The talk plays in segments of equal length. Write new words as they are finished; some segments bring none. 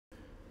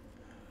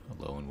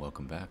Hello and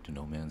welcome back to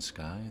No Man's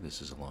Sky.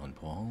 This is Alon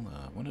Paul.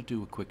 I want to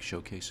do a quick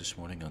showcase this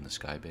morning on the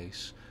Sky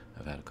Base.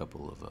 I've had a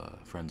couple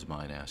of friends of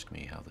mine ask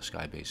me how the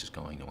Sky Base is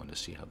going. They wanted to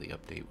see how the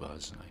update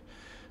was, and I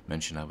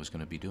mentioned I was going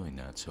to be doing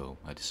that, so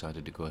I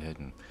decided to go ahead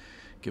and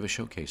give a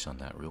showcase on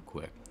that real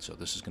quick. So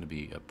this is going to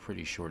be a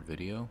pretty short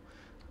video.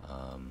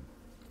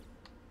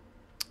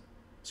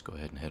 Let's go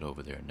ahead and head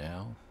over there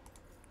now.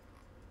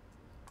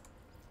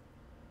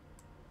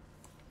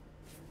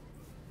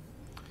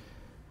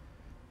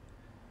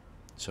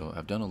 So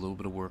I've done a little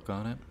bit of work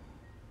on it,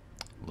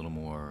 a little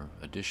more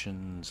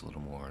additions, a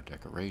little more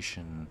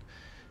decoration,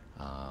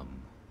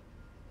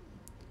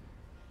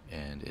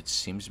 and it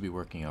seems to be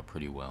working out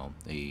pretty well.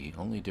 The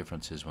only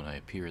difference is when I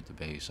appear at the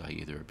base, I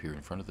either appear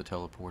in front of the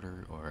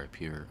teleporter or I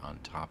appear on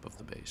top of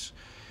the base.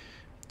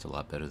 It's a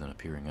lot better than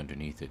appearing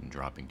underneath it and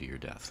dropping to your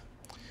death.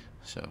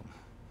 So,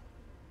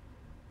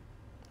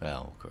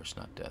 well, of course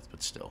not death,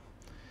 but still,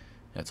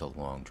 that's a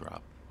long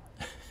drop.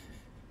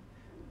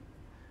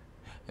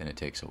 And it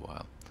takes a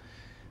while.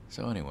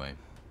 So anyway,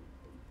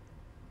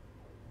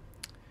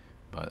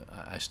 but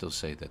I still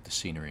say that the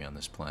scenery on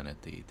this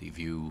planet, the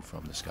view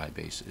from the Sky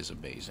Base is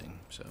amazing.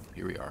 So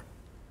here we are.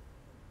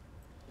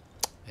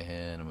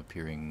 And I'm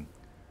appearing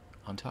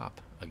on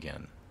top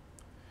again.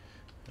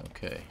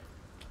 Okay.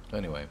 So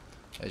anyway,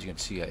 as you can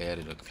see, I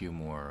added a few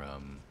more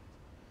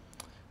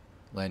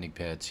landing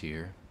pads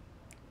here.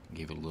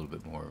 Gave it a little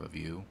bit more of a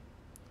view.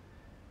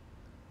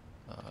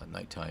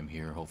 Nighttime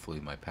here, hopefully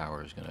my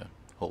power is going to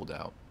hold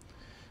out.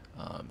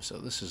 So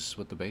this is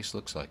what the base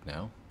looks like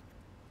now.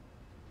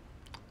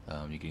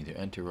 You can either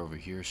enter over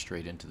here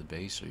straight into the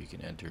base, or you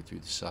can enter through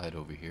the side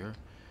over here.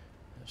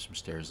 There's some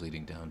stairs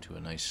leading down to a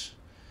nice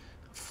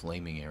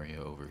flaming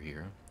area over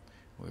here,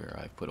 where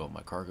I've put all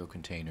my cargo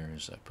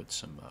containers. I put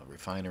some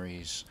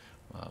refineries,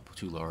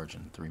 2 large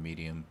and 3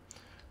 medium,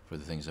 for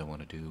the things I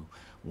want to do.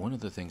 One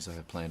of the things I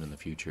have planned in the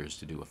future is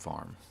to do a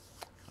farm,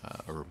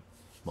 or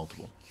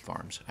multiple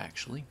farms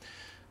actually,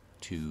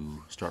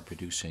 to start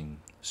producing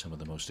some of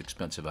the most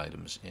expensive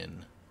items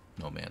in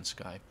No Man's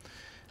Sky.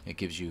 It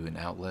gives you an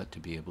outlet to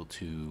be able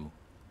to,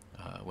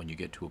 when you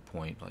get to a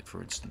point, like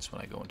for instance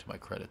when I go into my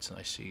credits and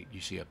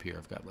you see up here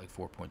I've got like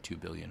 4.2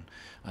 billion.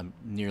 I'm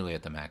nearly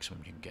at the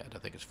maximum you can get. I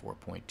think it's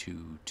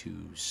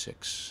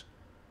 4.226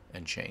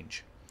 and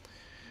change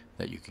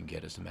that you can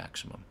get as the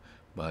maximum.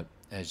 But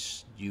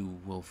as you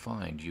will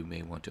find, you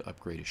may want to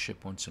upgrade a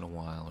ship once in a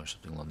while or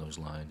something along those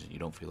lines, and you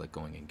don't feel like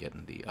going and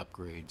getting the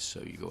upgrades,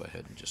 so you go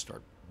ahead and just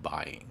start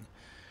buying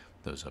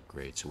those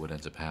upgrades. So what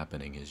ends up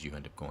happening is you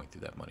end up going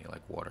through that money like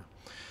water.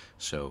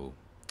 So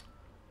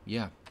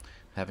yeah,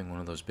 having one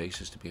of those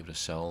bases to be able to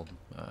sell,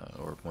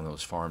 or one of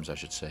those farms I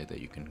should say,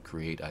 that you can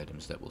create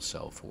items that will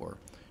sell for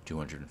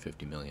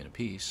 250 million a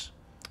piece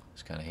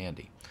is kind of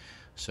handy.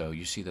 So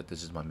you see that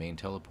this is my main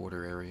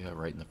teleporter area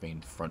right in the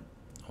main front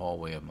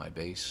hallway of my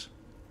base.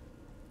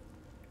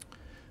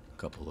 A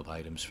couple of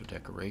items for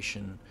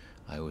decoration.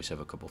 I always have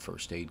a couple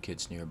first aid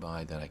kits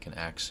nearby that I can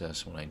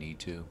access when I need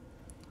to.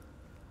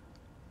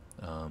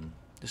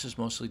 This is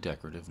mostly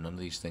decorative. None of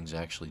these things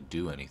actually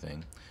do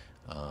anything,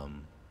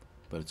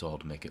 but it's all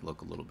to make it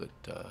look a little bit,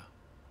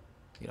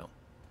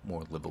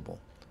 more livable,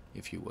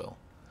 if you will.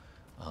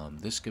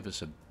 This gives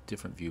us a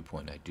different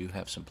viewpoint. I do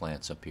have some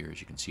plants up here,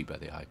 as you can see by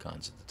the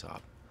icons at the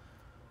top.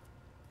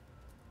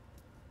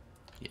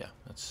 Yeah,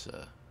 that's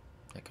a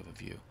heck of a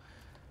view.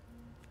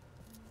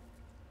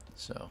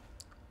 So,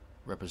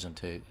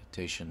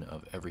 representation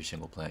of every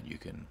single plant you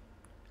can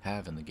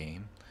have in the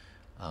game,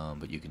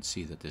 but you can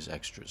see that there's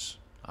extras,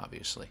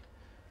 obviously.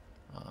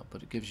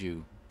 But it gives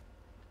you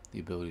the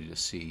ability to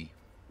see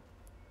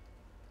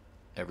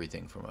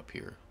everything from up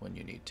here when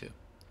you need to.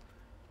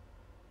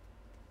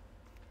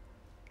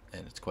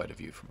 And it's quite a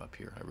view from up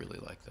here. I really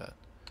like that.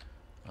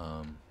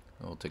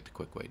 We'll take the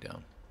quick way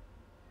down.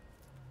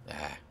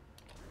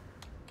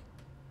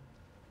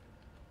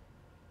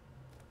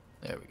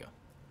 There we go.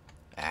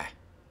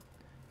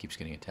 Keeps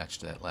getting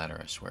attached to that ladder,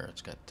 I swear.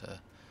 It's got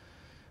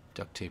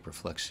duct tape or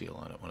Flex Seal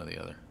on it, one or the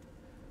other.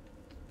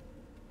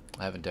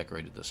 I haven't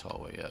decorated this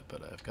hallway yet,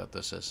 but I've got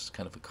this as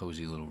kind of a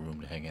cozy little room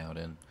to hang out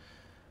in.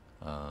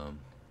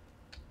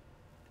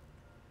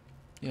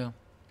 Yeah,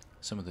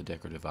 some of the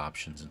decorative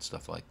options and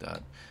stuff like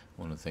that.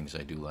 One of the things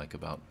I do like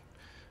about,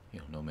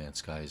 No Man's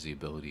Sky is the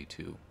ability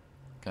to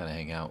kind of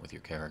hang out with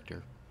your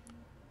character,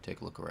 take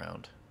a look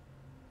around.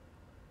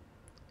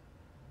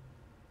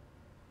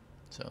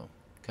 So,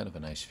 kind of a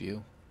nice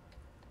view.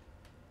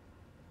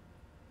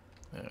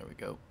 There we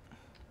go.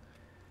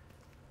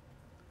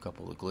 A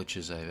couple of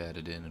glitches I've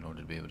added in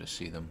order to be able to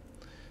see them.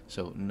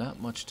 So,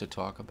 not much to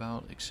talk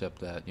about,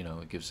 except that,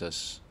 it gives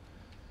us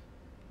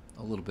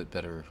a little bit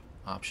better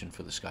option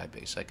for the Sky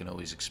Base. I can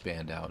always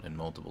expand out in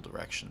multiple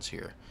directions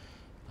here,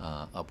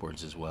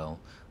 upwards as well.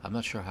 I'm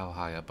not sure how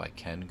high up I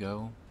can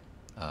go.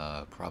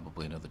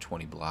 Probably another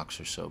 20 blocks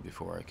or so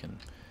before I can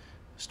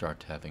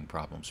start having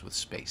problems with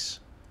space,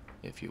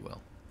 if you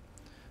will.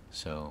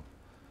 So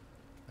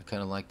I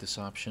kind of like this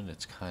option.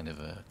 This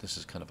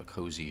is kind of a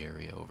cozy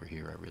area over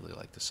here. I really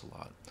like this a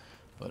lot.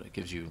 But it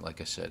gives you,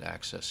 like I said,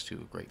 access to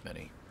a great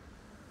many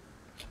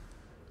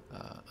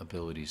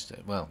abilities to,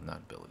 well, not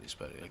abilities,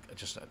 but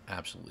just an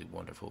absolutely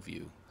wonderful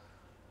view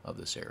of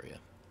this area.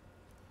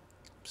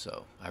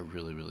 So I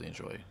really, really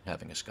enjoy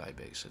having a sky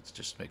base. It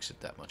just makes it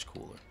that much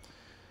cooler.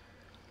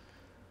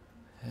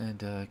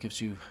 And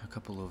gives you a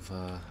couple of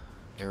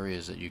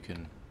areas that you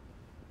can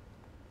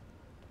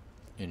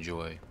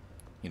enjoy,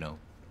 you know,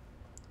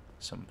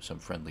 some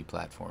friendly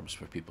platforms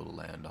for people to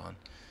land on.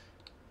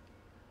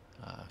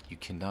 You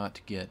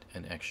cannot get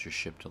an extra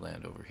ship to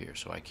land over here,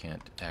 so I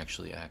can't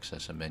actually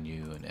access a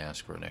menu and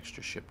ask for an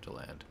extra ship to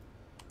land.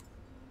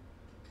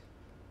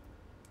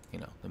 You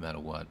know, no matter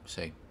what,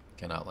 say,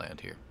 cannot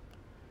land here.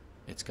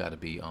 It's got to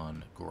be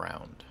on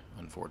ground,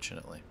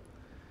 unfortunately.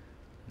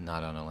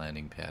 Not on a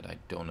landing pad. I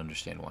don't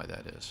understand why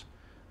that is.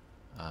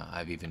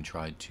 I've even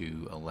tried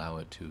to allow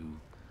it to,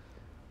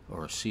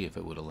 or see if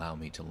it would allow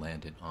me to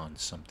land it on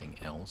something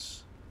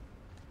else.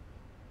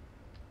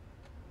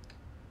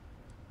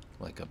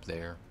 Like up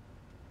there.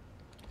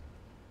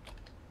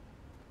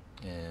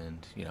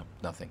 And, you know,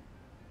 nothing.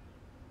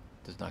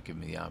 Does not give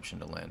me the option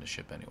to land a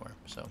ship anywhere.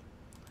 So,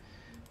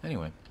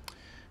 anyway,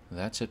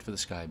 that's it for the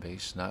sky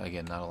base. Not,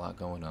 again, not a lot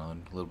going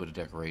on. A little bit of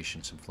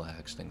decoration, some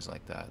flags, things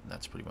like that. And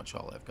that's pretty much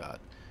all I've got.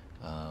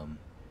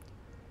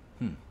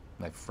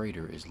 My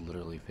freighter is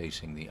literally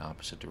facing the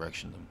opposite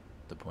direction,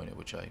 the point at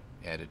which I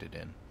added it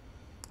in.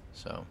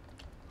 So,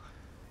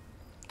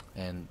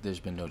 and there's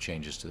been no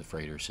changes to the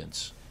freighter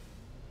since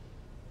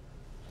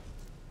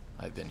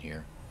I've been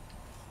here.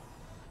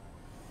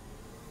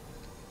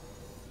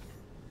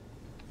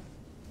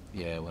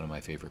 Yeah, one of my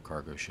favorite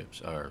cargo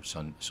ships, or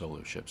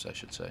solar ships, I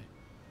should say.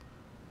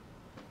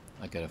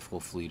 I got a full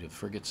fleet of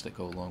frigates that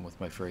go along with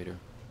my freighter.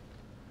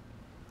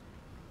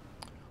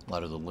 A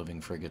lot of the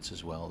living frigates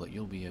as well that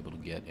you'll be able to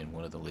get in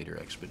one of the later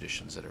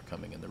expeditions that are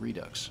coming in the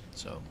Redux.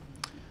 So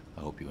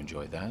I hope you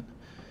enjoyed that.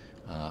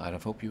 And I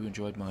hope you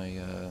enjoyed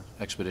my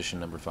expedition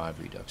number 5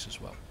 Redux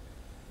as well.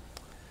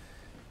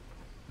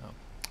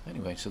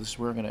 Anyway, so this is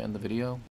where I'm going to end the video.